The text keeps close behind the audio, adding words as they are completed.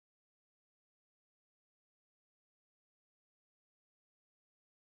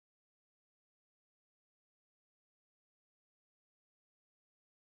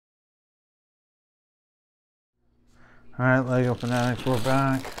Alright, Lego Fanatics, we're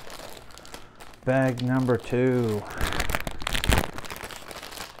back. Bag number 2.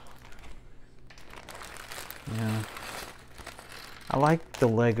 Yeah. I like the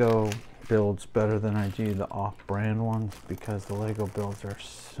Lego builds better than I do the off-brand ones because the Lego builds are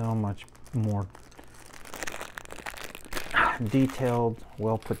so much more detailed,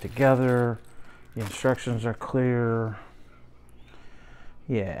 well put together. The instructions are clear.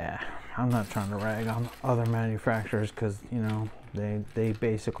 Yeah, I'm not trying to rag on other manufacturers because, you know, they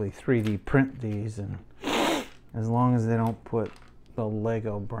basically 3D print these, and as long as they don't put the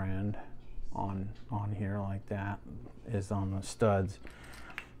Lego brand on here like that is on the studs,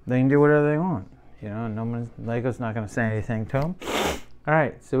 they can do whatever they want. You know, Lego's not going to say anything to them. All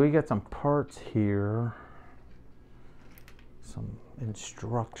right, so we got some parts here, some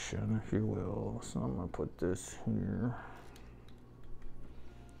instruction, if you will. So I'm going to put this here.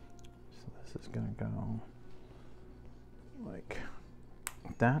 So this is going to go like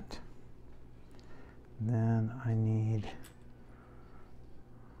that. And then I need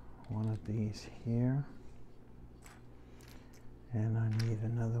one of these here, and I need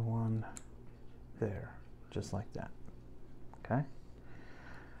another one there, just like that. Okay,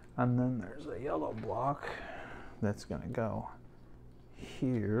 and then there's a yellow block that's going to go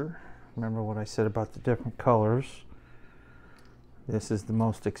here. Remember what I said about the different colors? This is the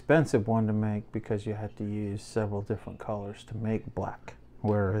most expensive one to make because you had to use several different colors to make black,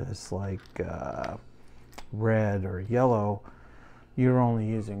 whereas like red or yellow, you're only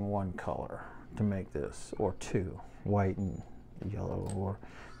using one color to make this, or two, white and yellow, or,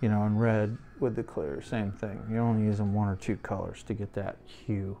 you know, and red with the clear, same thing. You're only using one or two colors to get that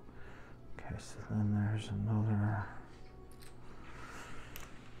hue. Okay, so then there's another.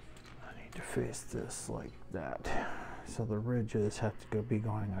 I need to face this like that. So the ridges have to be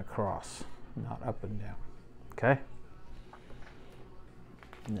going across, not up and down. Okay?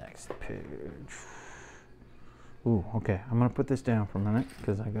 Next page. Ooh, okay, I'm gonna put this down for a minute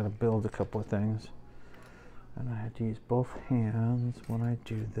because I gotta build a couple of things. And I had to use both hands when I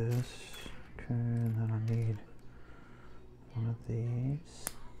do this. Okay, and then I need one of these.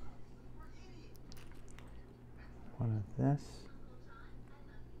 One of this.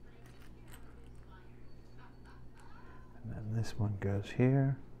 And then this one goes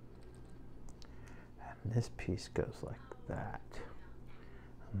here. And this piece goes like that.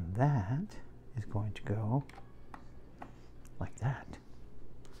 And that is going to go like that.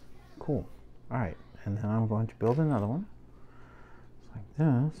 Cool. All right, and then I'm going to build another one. It's like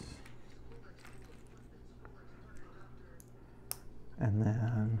this. And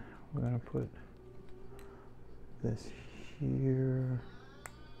then we're going to put this here.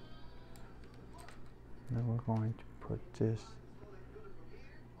 And then we're going to put this.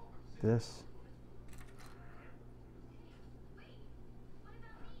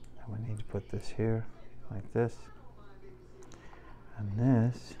 And we need to put this here, like this. And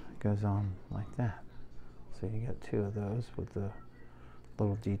this goes on like that. So you get two of those with the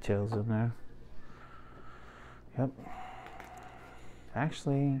little details in there. Yep.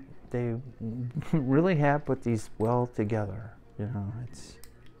 Actually, they really have put these well together. You know, it's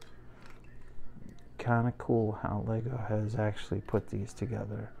kind of cool how Lego has actually put these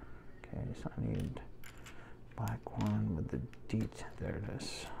together. Okay, so I need black one with the detail. There it is.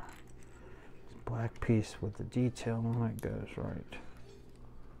 This black piece with the detail on it goes right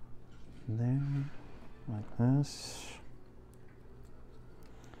there, like this.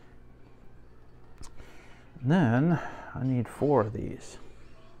 And then I need 4 of these,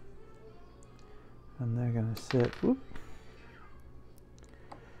 and they're going to sit whoop,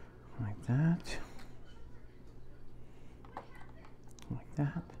 like that, like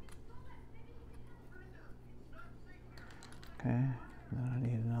that. Okay, then I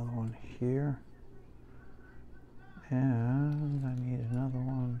need another one here, and I need another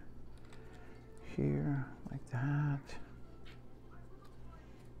one here, like that.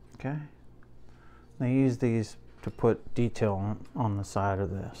 Okay. They use these to put detail on the side of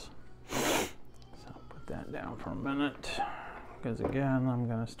this. So I'll put that down for a minute, because again, I'm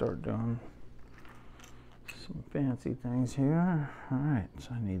going to start doing some fancy things here. All right, so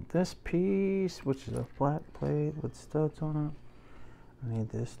I need this piece, which is a flat plate with studs on it. I need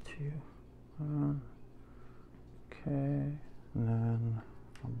this too. Okay, and then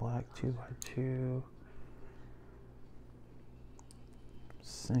a black 2x2.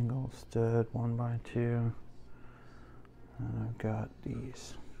 Single stud 1x2, and I've got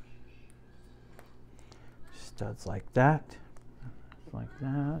these studs like that, and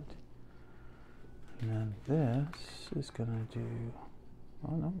then this is gonna do,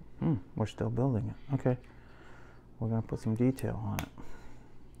 oh no, we're still building it. Okay, we're going to put some detail on it.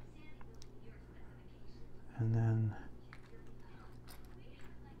 And then,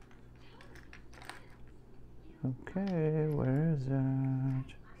 okay, where is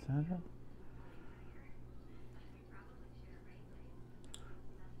it? Is that it?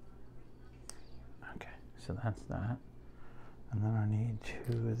 Okay, so that's that. And then I need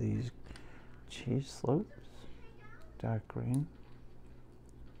 2 of these cheese slopes, dark green.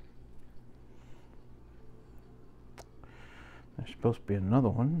 There's supposed to be another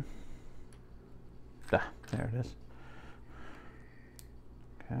one. Ah, there it is.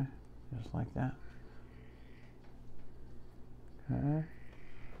 Okay, just like that. Okay, and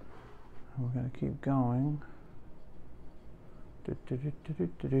we're going to keep going.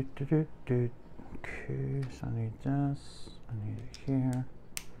 Okay, so I need this, I need it here,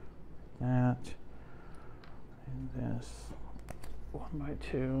 that, and this, 1 by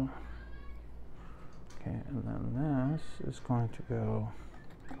 2. Okay, and then this is going to go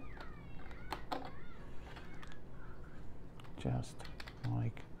just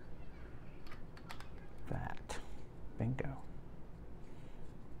like that. Bingo.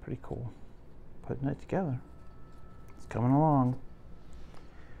 Pretty cool. Putting it together. It's coming along.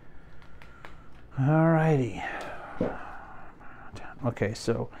 Alrighty. Okay,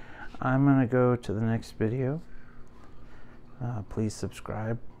 so I'm going to go to the next video. Please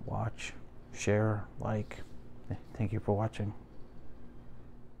subscribe, watch, share, like. Thank you for watching.